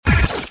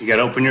You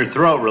gotta open your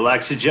throat,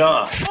 relax your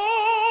jaw.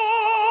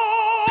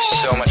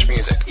 So much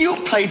music. You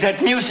played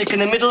that music in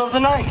the middle of the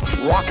night.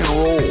 Rock and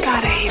roll.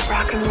 God, I hate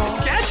rock and roll.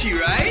 It's catchy,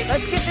 right?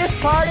 Let's get this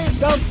party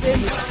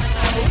jumping.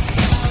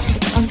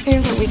 It's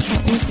unfair that we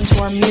can't listen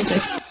to our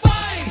music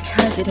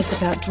because it is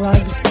about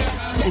drugs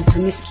and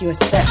promiscuous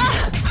sex.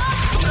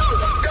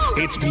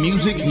 It's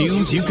music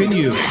news you can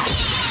use.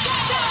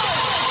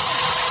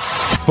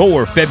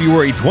 For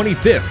February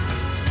 25th,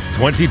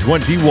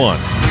 2021.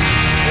 I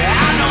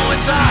know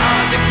it's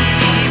hard to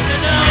keep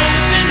an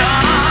open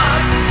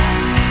heart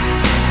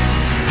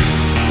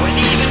when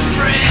even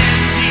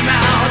friends seem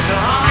out to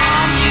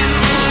harm you.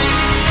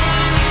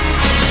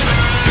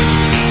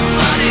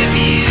 But if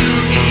you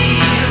can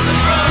heal the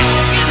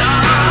broken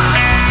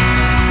heart,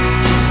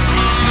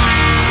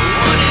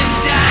 wouldn't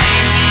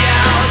time be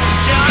out to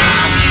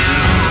charm you?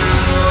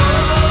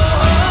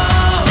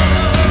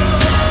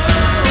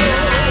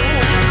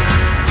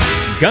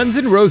 Guns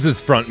N'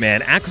 Roses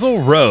frontman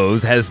Axl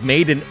Rose has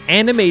made an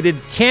animated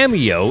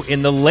cameo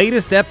in the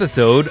latest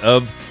episode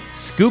of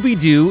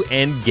Scooby-Doo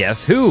and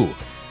Guess Who?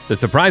 The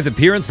surprise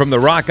appearance from the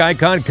rock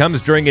icon comes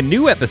during a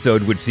new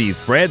episode which sees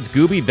Fred,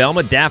 Scooby,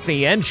 Velma,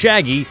 Daphne, and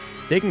Shaggy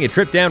taking a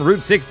trip down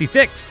Route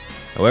 66.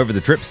 However, the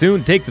trip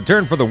soon takes a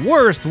turn for the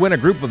worst when a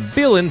group of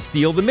villains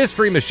steal the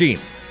Mystery Machine.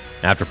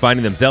 After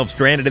finding themselves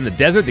stranded in the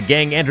desert, the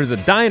gang enters a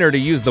diner to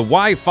use the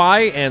Wi-Fi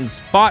and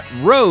spot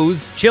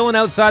Rose chilling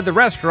outside the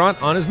restaurant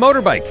on his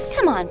motorbike.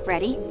 Come on,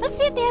 Freddy. Let's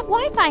see if they have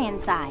Wi-Fi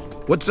inside.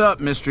 What's up,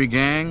 Mystery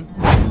Gang?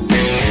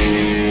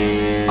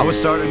 I was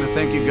starting to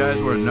think you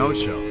guys were a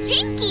no-show.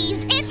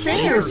 Jinkies, it's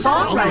Singer,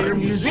 songwriter,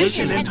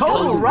 musician, and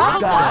total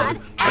rock god,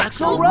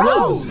 Axl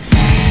Rose.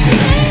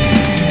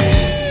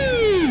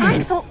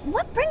 Axl,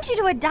 what brings you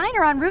to a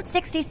diner on Route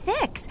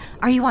 66?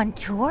 Are you on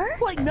tour?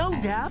 Why, no,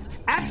 Dap.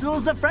 Axl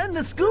is the friend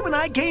that Scoob and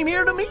I came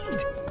here to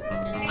meet.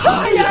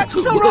 Hi,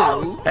 Axl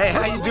Rose. Hey,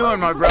 how you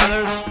doing, my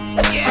brothers?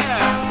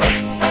 Yeah!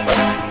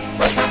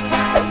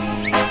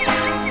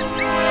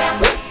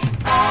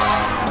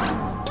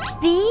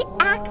 The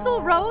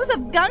Axl Rose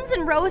of Guns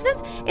N'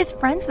 Roses is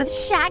friends with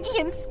Shaggy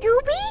and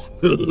Scooby?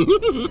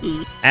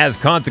 As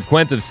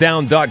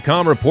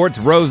ConsequenceOfSound.com reports,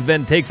 Rose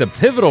then takes a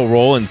pivotal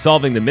role in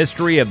solving the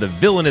mystery of the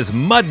villainous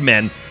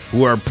Mudmen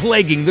who are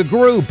plaguing the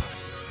group.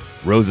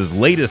 Rose's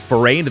latest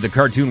foray into the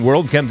cartoon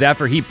world comes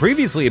after he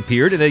previously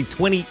appeared in a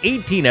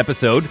 2018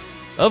 episode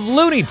of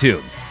Looney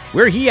Tunes,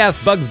 where he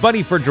asked Bugs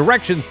Bunny for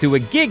directions to a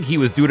gig he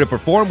was due to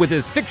perform with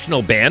his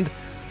fictional band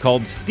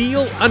called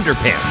Steel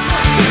Underpants.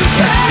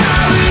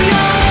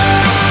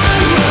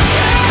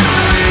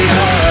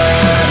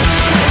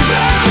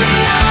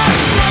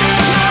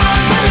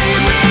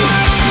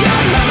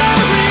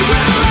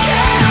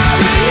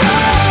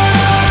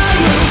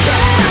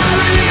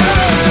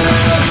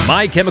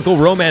 My Chemical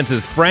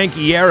Romance's Frank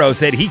Iero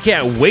said he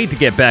can't wait to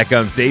get back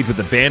on stage with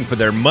the band for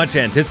their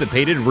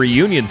much-anticipated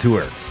reunion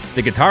tour.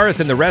 The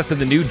guitarist and the rest of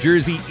the New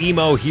Jersey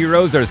emo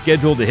heroes are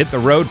scheduled to hit the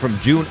road from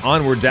June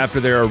onwards after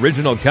their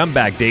original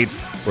comeback dates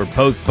were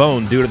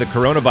postponed due to the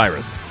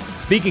coronavirus.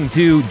 Speaking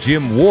to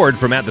Jim Ward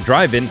from At the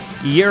Drive-In,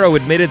 Iero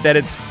admitted that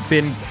it's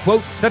been,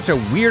 quote, such a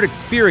weird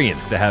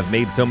experience to have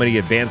made so many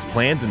advanced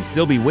plans and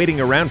still be waiting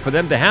around for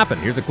them to happen.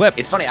 Here's a clip.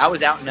 It's funny, I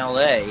was out in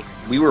LA.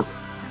 We were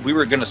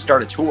going to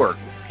start a tour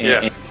in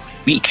a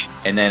week,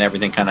 and then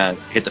everything kind of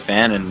hit the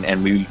fan, and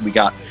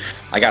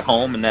I got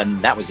home, and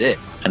then that was it.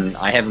 And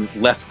I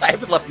haven't left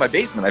my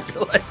basement, I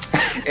feel like.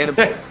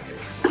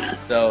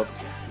 So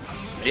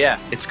yeah,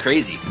 it's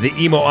crazy. The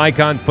emo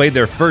icons played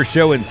their first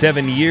show in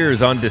 7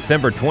 years on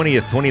December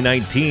 20th,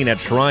 2019 at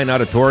Shrine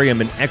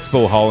Auditorium and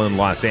Expo Hall in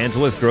Los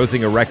Angeles,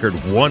 grossing a record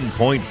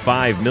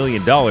 $1.5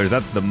 million.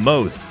 That's the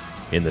most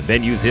in the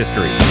venue's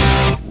history.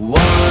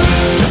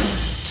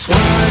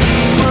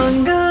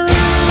 121 guns,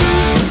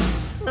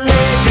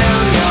 lay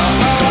down your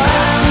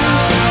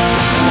arms,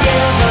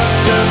 give up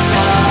the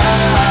fight.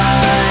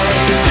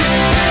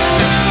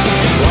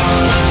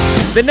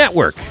 The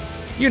Network.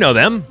 You know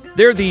them.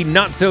 They're the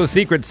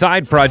not-so-secret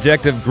side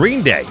project of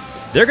Green Day.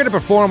 They're going to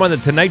perform on The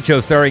Tonight Show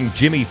starring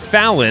Jimmy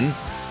Fallon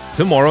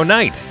tomorrow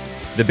night.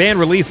 The band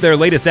released their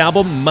latest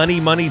album, Money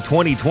Money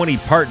 2020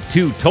 Part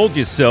 2 Told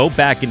You So,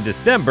 back in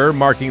December,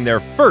 marking their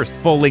first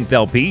full-length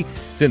LP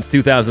since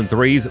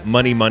 2003's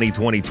Money Money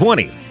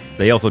 2020.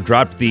 They also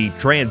dropped the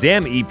Trans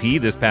Am EP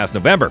this past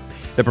November.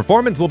 The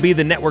performance will be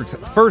the network's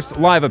first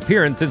live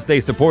appearance since they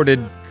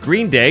supported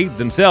Green Day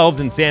themselves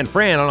in San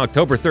Fran on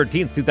October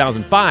 13th,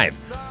 2005.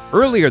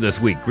 Earlier this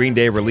week, Green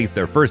Day released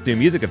their first new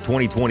music of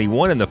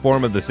 2021 in the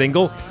form of the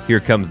single Here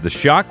Comes the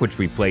Shock, which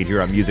we played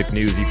here on Music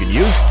News You Can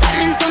Use.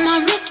 Diamonds on my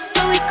wrist,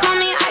 so we call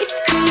me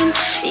ice cream.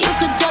 You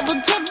could double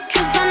dip,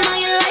 cause I know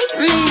you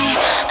like me.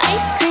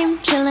 Ice cream,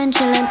 chillin',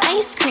 chillin',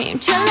 ice cream,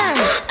 chillin'.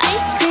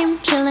 Ice cream,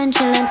 chillin',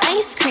 chillin',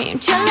 ice cream,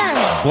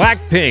 chillin'.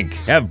 Blackpink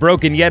have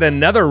broken yet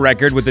another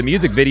record with the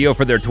music video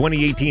for their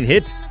 2018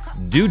 hit,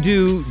 Do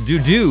Do Do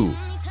Do.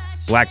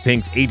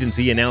 Blackpink's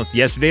agency announced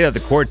yesterday that the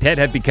quartet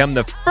had become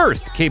the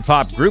first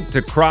K-pop group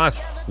to cross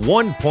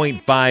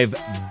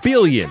 1.5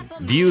 billion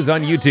views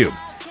on YouTube.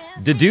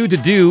 Da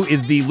Do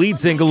is the lead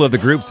single of the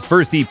group's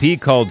first EP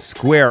called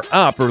Square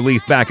Up,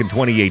 released back in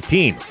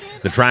 2018.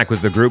 The track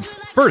was the group's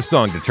first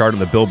song to chart on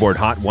the Billboard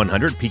Hot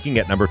 100, peaking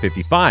at number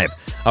 55.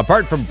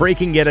 Apart from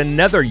breaking yet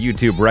another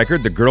YouTube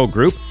record, the girl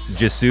group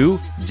Jisoo,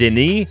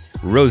 Jennie,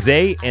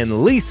 Rosé,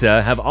 and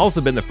Lisa have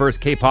also been the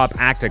first K-pop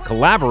act to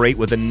collaborate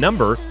with a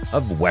number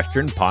of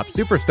Western pop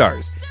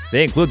superstars.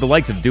 They include the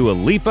likes of Dua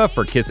Lipa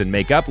for Kiss and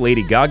Make Up,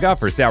 Lady Gaga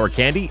for Sour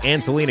Candy,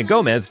 and Selena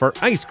Gomez for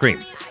Ice Cream.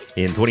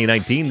 In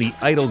 2019, the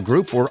Idol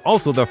group were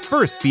also the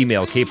first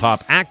female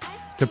K-pop act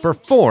to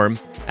perform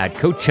at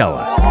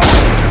Coachella.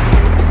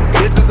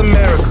 This is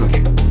America.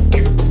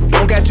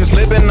 Don't catch you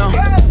slipping now.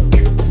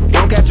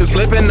 Don't catch you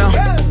slipping now.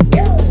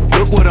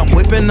 Look what I'm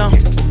whipping now.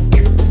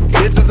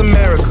 This is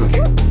America.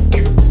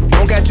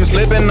 Don't catch you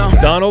slipping now.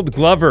 Donald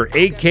Glover,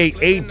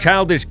 a.k.a.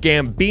 Childish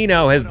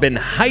Gambino, has been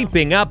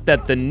hyping up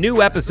that the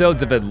new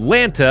episodes of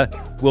Atlanta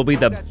will be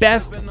the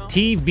best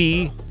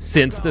TV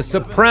since The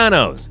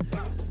Sopranos.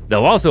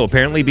 They'll also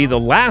apparently be the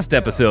last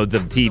episodes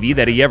of TV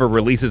that he ever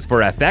releases for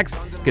FX,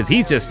 because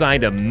he's just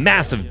signed a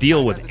massive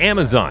deal with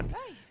Amazon.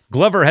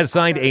 Glover has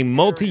signed a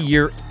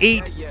multi-year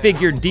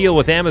 8-figure deal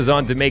with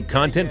Amazon to make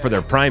content for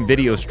their Prime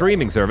Video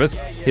streaming service.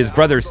 His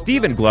brother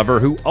Stephen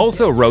Glover, who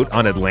also wrote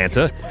on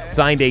Atlanta,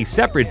 signed a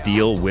separate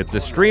deal with the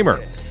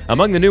streamer.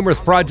 Among the numerous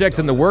projects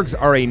in the works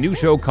are a new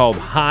show called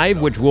Hive,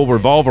 which will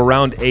revolve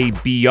around a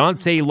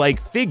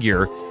Beyoncé-like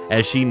figure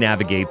as she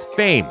navigates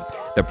fame.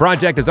 The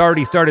project has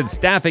already started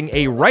staffing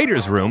a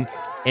writer's room,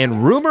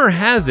 and rumor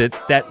has it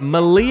that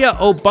Malia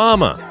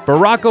Obama,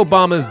 Barack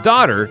Obama's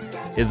daughter,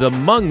 is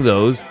among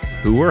those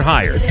who were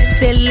hired.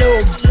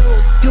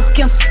 You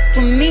can f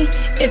with me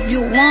if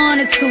you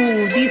wanted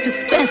to. These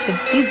expensive,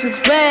 these is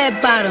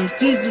red bottoms,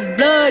 these is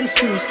bloody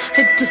shoes.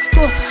 Hit the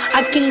store,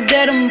 I can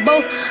get them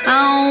both.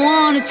 I don't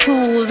wanna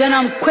choose, and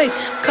I'm quick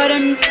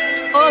cutting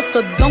off,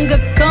 so don't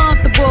get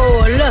comfortable.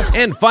 Look.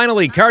 And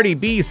finally, Cardi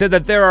B said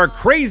that there are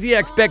crazy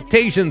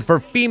expectations for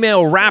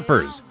female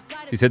rappers.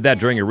 She said that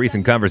during a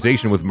recent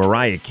conversation with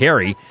Mariah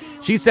Carey.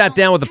 She sat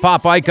down with the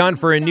pop icon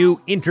for a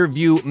new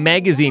Interview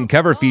magazine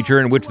cover feature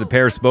in which the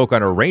pair spoke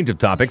on a range of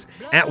topics.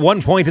 At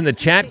one point in the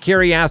chat,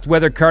 Carey asked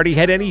whether Cardi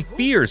had any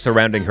fears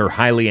surrounding her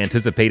highly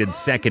anticipated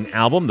second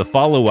album, the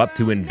follow-up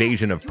to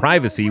Invasion of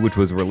Privacy, which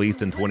was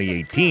released in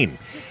 2018.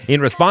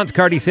 In response,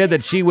 Cardi said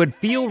that she would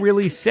feel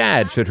really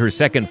sad should her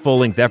second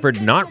full-length effort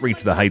not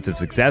reach the heights of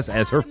success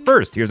as her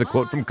first. Here's a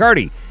quote from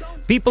Cardi.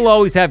 "People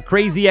always have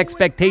crazy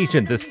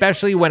expectations,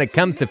 especially when it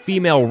comes to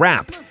female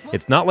rap.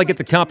 It's not like it's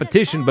a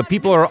competition, but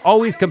people are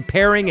always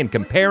comparing and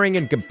comparing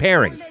and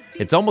comparing.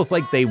 It's almost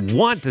like they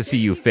want to see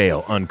you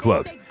fail,"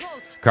 unquote.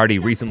 Cardi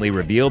recently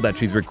revealed that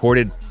she's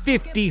recorded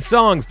 50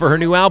 songs for her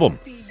new album,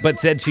 but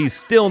said she's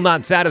still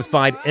not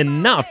satisfied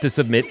enough to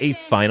submit a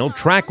final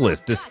track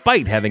list,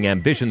 despite having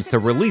ambitions to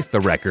release the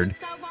record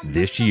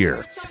this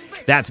year.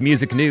 That's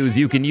music news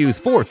you can use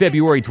for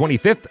February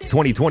 25th,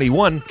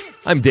 2021.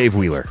 I'm Dave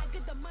Wheeler.